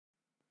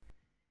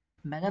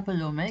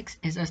Metabolomics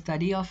is a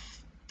study of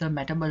the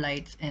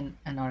metabolites in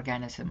an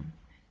organism.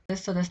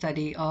 This is the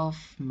study of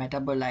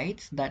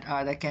metabolites that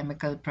are the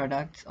chemical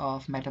products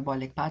of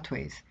metabolic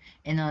pathways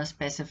in a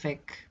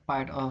specific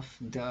part of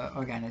the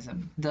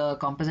organism. The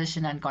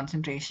composition and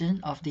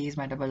concentration of these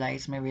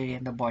metabolites may vary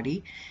in the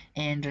body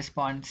in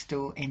response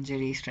to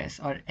injury, stress,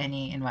 or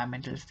any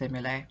environmental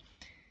stimuli.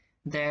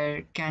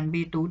 There can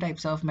be two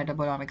types of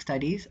metabolomic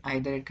studies.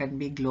 Either it can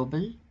be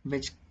global,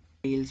 which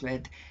deals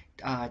with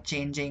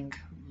changing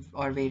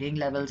or varying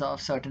levels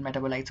of certain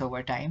metabolites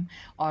over time,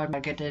 or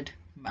targeted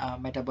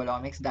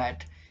metabolomics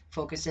that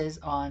focuses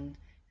on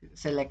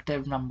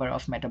selective number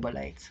of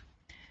metabolites.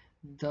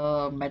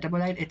 The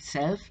metabolite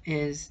itself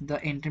is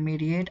the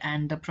intermediate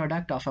and the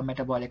product of a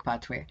metabolic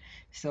pathway.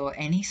 So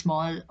any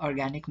small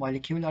organic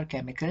molecule or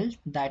chemical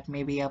that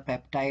may be a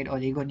peptide,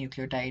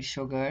 oligonucleotide,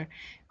 sugar,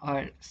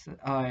 or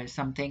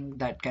something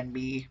that can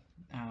be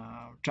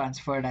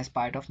transferred as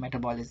part of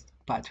metabolic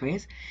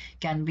pathways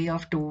can be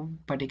of two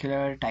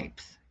particular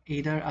types,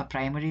 either a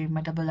primary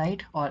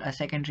metabolite or a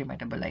secondary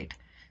metabolite.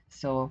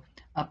 So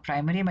a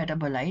primary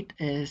metabolite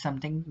is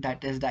something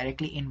that is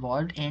directly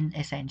involved in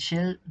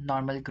essential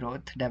normal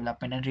growth,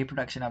 development, and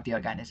reproduction of the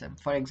organism.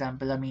 For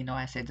example, amino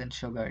acids and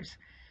sugars.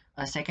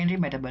 A secondary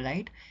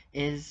metabolite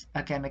is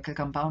a chemical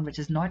compound which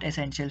is not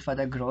essential for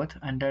the growth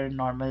under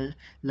normal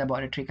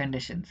laboratory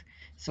conditions.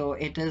 So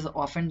it is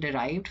often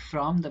derived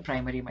from the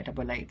primary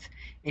metabolites.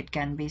 It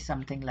can be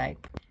something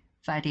like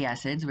fatty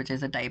acids, which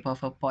is a type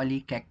of a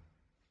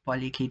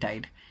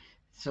polyketide.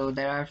 So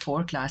there are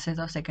four classes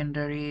of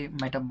secondary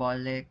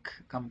metabolic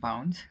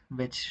compounds,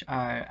 which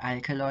are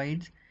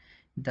alkaloids,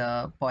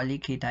 the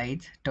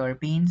polyketides,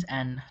 terpenes,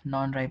 and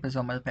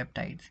non-ribosomal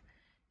peptides.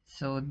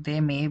 So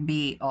they may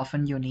be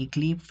often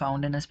uniquely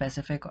found in a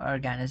specific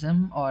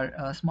organism or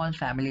a small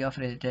family of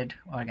related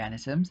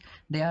organisms.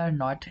 They are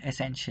not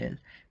essential,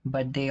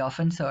 but they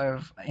often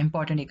serve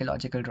important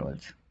ecological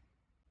roles.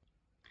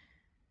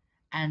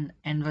 An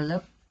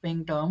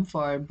enveloping term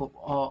for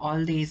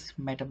all these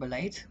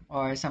metabolites,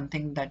 or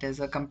something that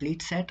is a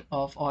complete set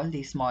of all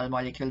these small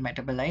molecule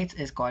metabolites,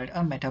 is called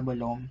a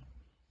metabolome.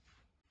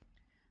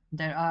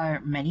 There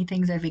are many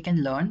things that we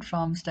can learn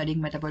from studying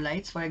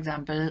metabolites. For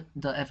example,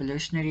 the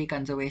evolutionary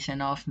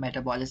conservation of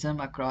metabolism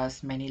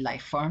across many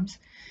life forms,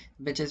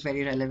 which is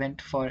very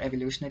relevant for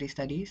evolutionary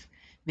studies.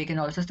 We can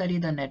also study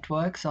the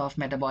networks of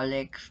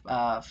metabolic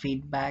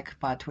feedback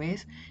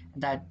pathways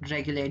that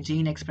regulate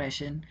gene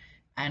expression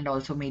and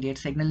also mediate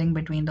signaling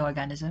between the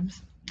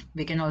organisms.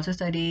 We can also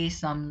study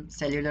some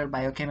cellular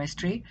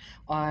biochemistry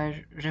or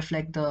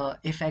reflect the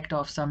effect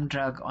of some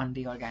drug on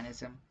the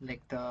organism,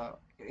 like the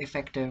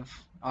effective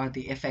or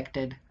the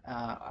affected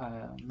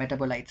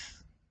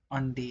metabolites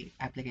on the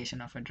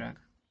application of a drug.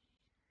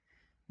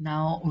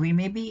 Now, we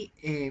may be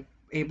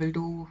able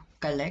to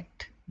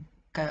collect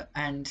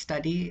and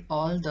study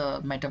all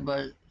the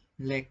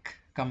metabolic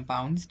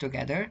compounds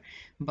together,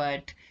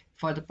 but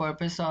for the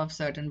purpose of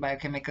certain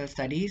biochemical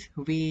studies,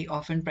 we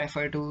often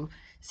prefer to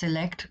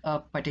select a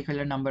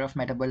particular number of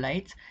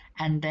metabolites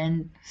and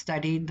then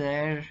study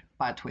their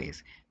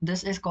pathways.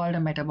 This is called a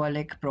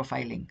metabolic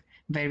profiling,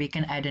 where we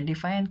can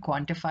identify and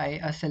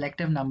quantify a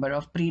selective number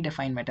of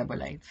predefined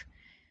metabolites.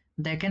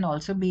 There can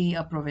also be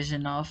a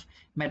provision of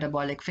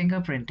metabolic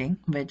fingerprinting,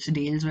 which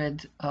deals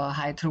with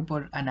high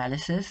throughput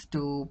analysis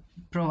to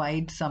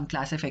provide some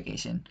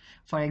classification.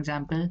 For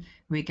example,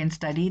 we can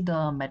study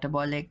the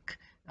metabolic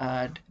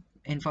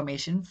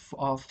information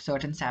of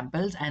certain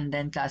samples and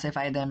then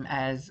classify them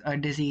as a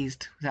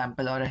diseased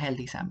sample or a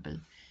healthy sample.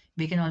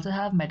 We can also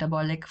have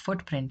metabolic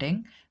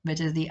footprinting, which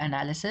is the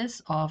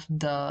analysis of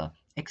the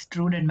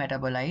extruded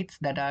metabolites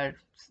that are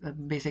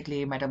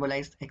basically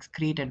metabolites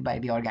excreted by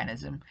the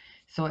organism.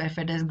 So if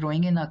it is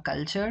growing in a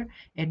culture,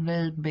 it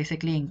will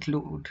basically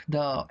include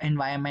the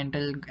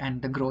environmental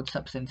and the growth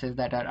substances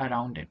that are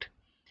around it.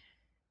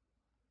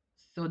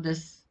 So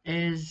this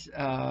is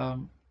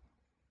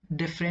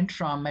different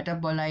from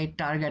metabolite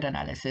target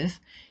analysis,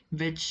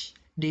 which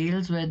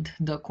deals with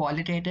the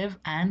qualitative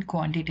and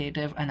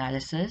quantitative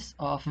analysis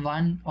of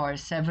one or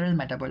several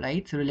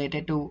metabolites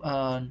related to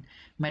a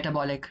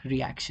metabolic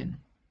reaction.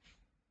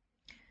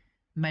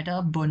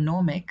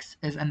 Metabonomics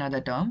is another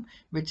term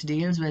which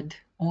deals with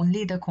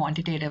only the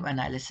quantitative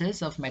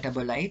analysis of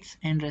metabolites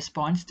in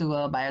response to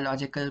a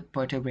biological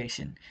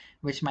perturbation,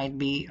 which might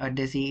be a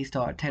disease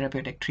or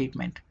therapeutic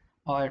treatment,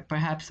 or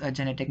perhaps a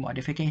genetic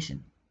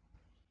modification.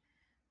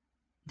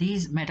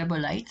 These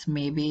metabolites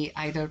may be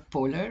either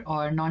polar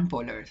or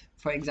nonpolar.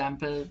 For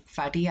example,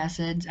 fatty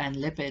acids and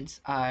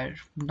lipids are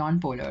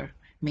nonpolar.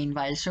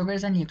 Meanwhile,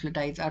 sugars and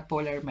nucleotides are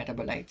polar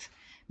metabolites.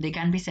 They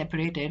can be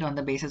separated on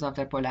the basis of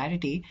their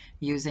polarity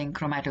using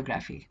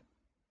chromatography.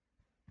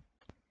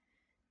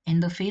 In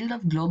the field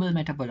of global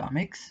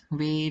metabolomics,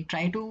 we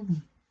try to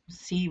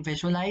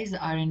visualize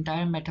our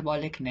entire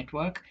metabolic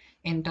network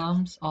in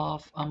terms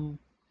of a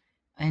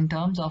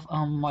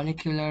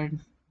molecular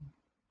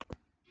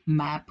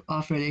map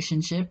of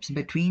relationships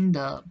between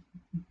the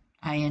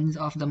ions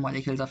of the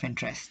molecules of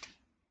interest.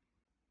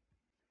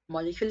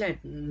 Molecular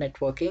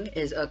networking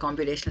is a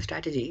computational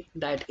strategy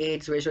that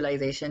aids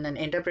visualization and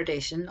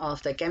interpretation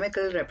of the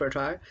chemical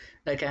repertoire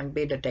that can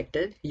be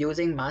detected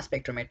using mass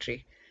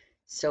spectrometry.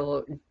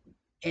 So,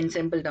 in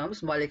simple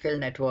terms, molecular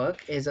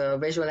network is a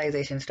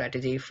visualization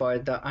strategy for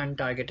the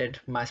untargeted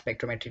mass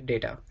spectrometric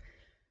data.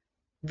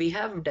 We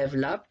have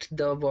developed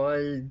the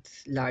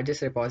world's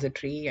largest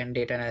repository and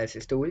data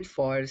analysis tool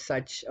for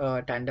such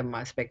tandem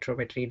mass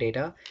spectrometry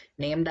data,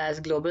 named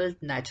as Global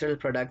Natural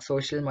Product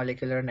Social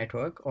Molecular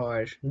Network,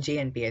 or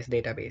GNPS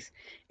database.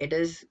 It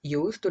is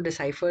used to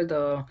decipher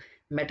the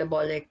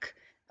metabolic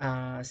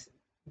uh,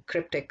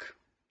 cryptic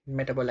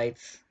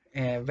metabolites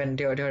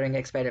during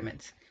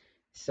experiments.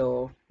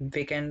 So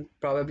we can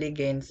probably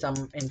gain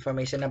some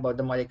information about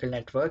the molecular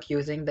network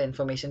using the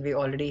information we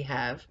already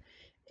have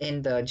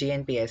in the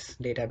GNPS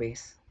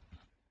database.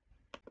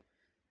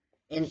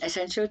 In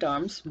essential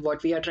terms,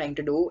 what we are trying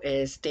to do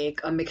is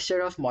take a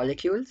mixture of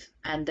molecules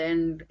and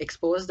then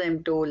expose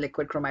them to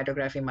liquid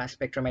chromatography mass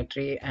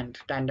spectrometry and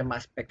tandem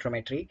mass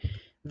spectrometry,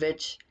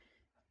 which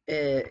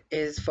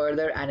is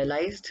further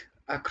analyzed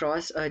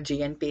across a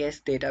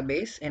GNPS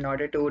database in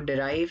order to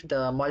derive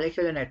the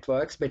molecular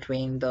networks uh,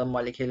 between the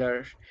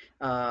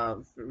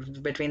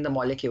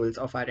molecules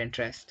of our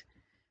interest.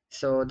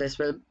 So this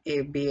will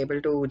be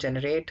able to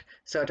generate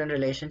certain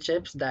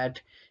relationships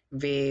that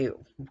we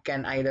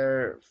can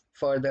either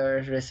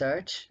further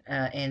research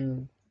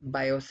in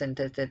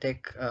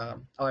biosynthetic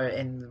or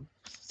in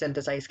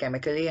synthesize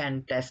chemically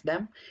and test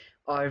them,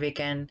 or we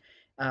can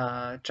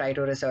try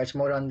to research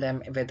more on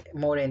them with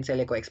more in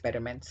silico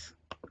experiments.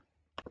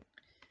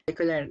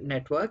 Molecular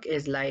network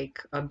is like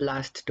a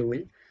BLAST tool,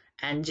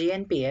 and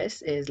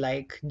GNPS is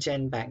like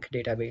GenBank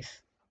database.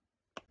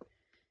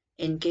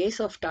 In case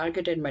of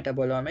targeted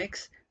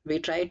metabolomics, we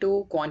try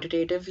to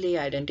quantitatively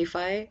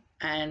identify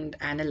and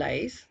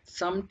analyze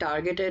some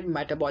targeted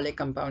metabolic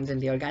compounds in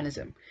the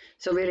organism.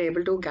 So we're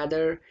able to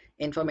gather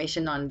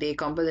information on the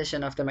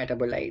composition of the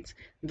metabolites,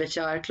 which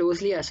are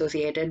closely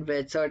associated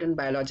with certain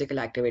biological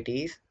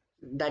activities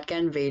that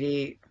can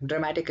vary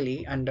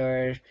dramatically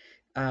under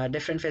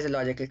different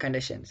physiological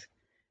conditions.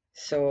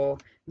 So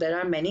there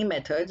are many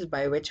methods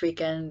by which we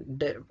can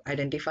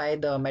identify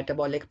the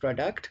metabolic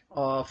product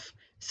of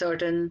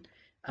certain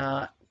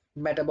uh,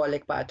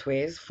 metabolic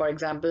pathways. For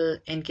example,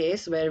 in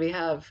case where we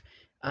have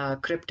a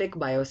cryptic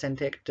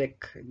biosynthetic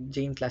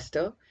gene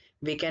cluster,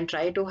 we can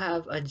try to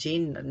have a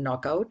gene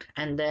knockout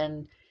and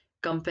then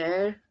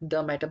compare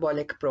the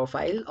metabolic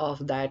profile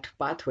of that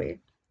pathway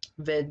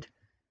with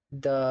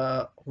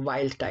the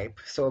wild type.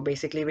 So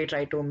basically, we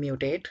try to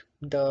mutate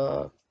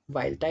the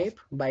wild type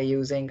by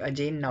using a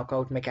gene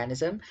knockout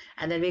mechanism,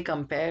 and then we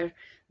compare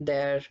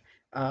their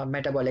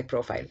metabolic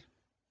profile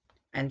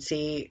and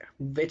see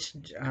which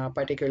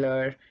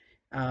particular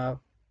uh,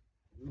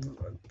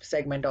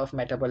 segment of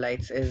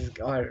metabolites is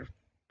or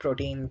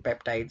protein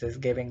peptides is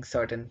giving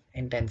certain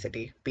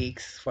intensity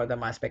peaks for the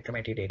mass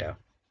spectrometry data.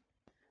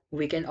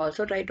 We can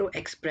also try to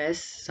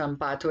express some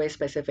pathway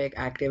specific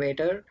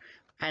activator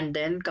and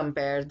then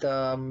compare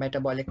the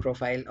metabolic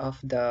profile of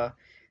the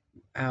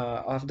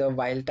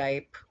wild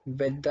type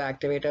with the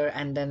activator,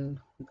 and then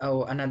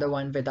another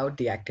one without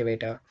the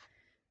activator.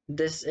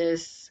 This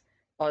is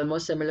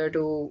almost similar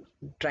to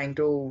trying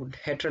to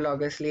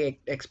heterologously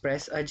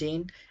express a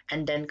gene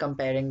and then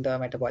comparing the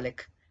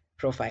metabolic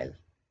profile.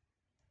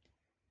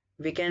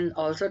 We can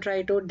also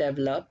try to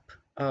develop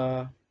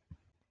a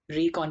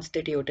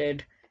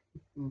reconstituted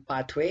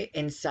pathway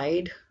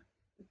inside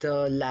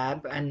the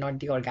lab and not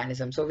the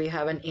organism. So we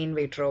have an in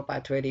vitro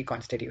pathway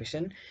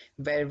reconstitution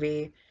where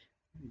we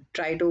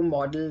try to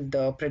model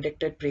the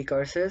predicted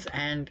precursors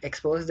and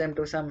expose them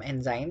to some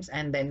enzymes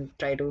and then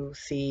try to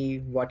see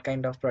what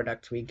kind of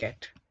products we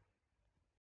get.